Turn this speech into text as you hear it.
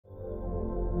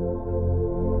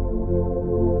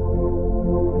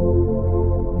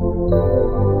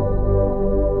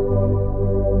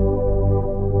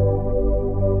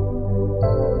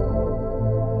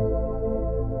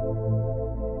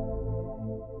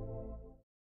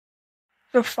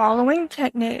The following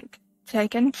technique,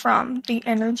 taken from the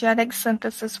Energetic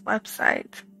Synthesis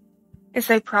website,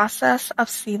 is a process of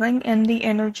sealing in the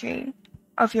energy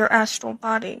of your astral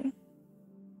body,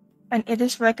 and it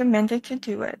is recommended to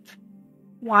do it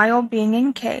while being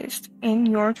encased in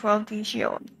your 12D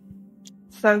shield.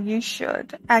 So you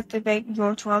should activate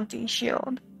your 12D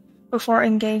shield before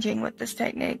engaging with this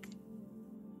technique.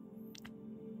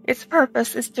 Its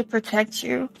purpose is to protect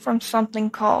you from something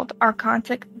called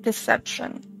archontic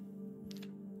deception.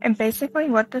 And basically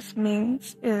what this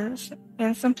means is,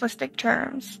 in simplistic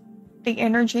terms, the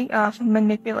energy of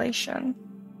manipulation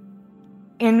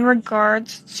in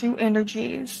regards to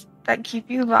energies that keep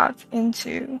you locked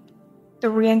into the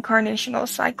reincarnational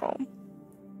cycle.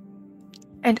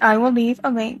 And I will leave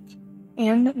a link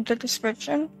in the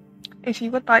description if you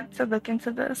would like to look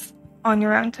into this on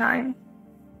your own time.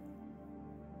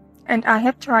 And I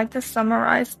have tried to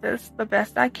summarize this the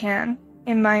best I can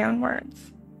in my own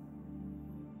words.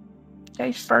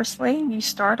 Okay, firstly, you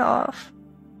start off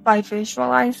by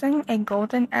visualizing a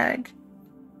golden egg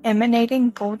emanating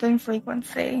golden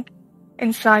frequency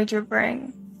inside your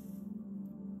brain.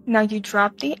 Now you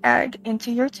drop the egg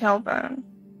into your tailbone,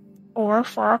 or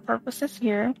for our purposes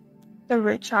here, the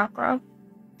root chakra,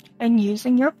 and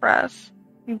using your breath,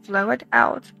 you blow it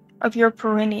out of your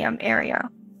perineum area.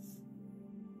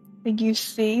 You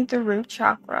see the root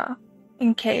chakra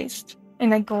encased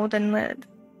in a golden lid.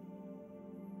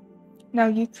 Now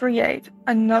you create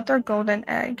another golden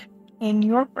egg in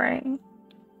your brain,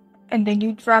 and then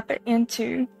you drop it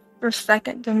into your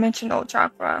second dimensional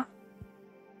chakra.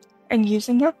 And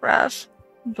using your breath,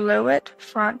 blow it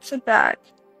front to back,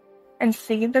 and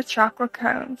see the chakra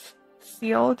cones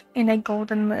sealed in a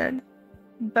golden lid,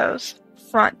 both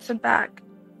front to back.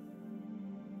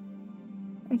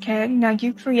 Okay, now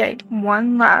you create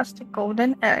one last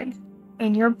golden egg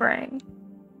in your brain,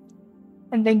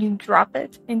 and then you drop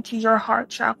it into your heart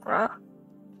chakra.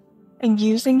 And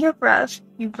using your breath,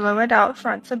 you blow it out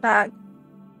front to back.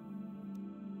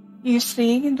 You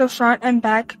see the front and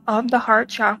back of the heart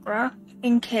chakra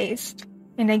encased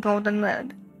in a golden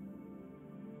lid.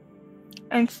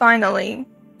 And finally,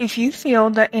 if you feel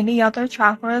that any other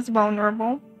chakra is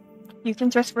vulnerable, you can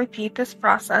just repeat this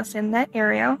process in that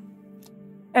area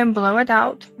and blow it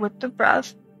out with the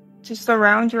breath to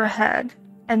surround your head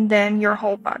and then your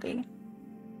whole body.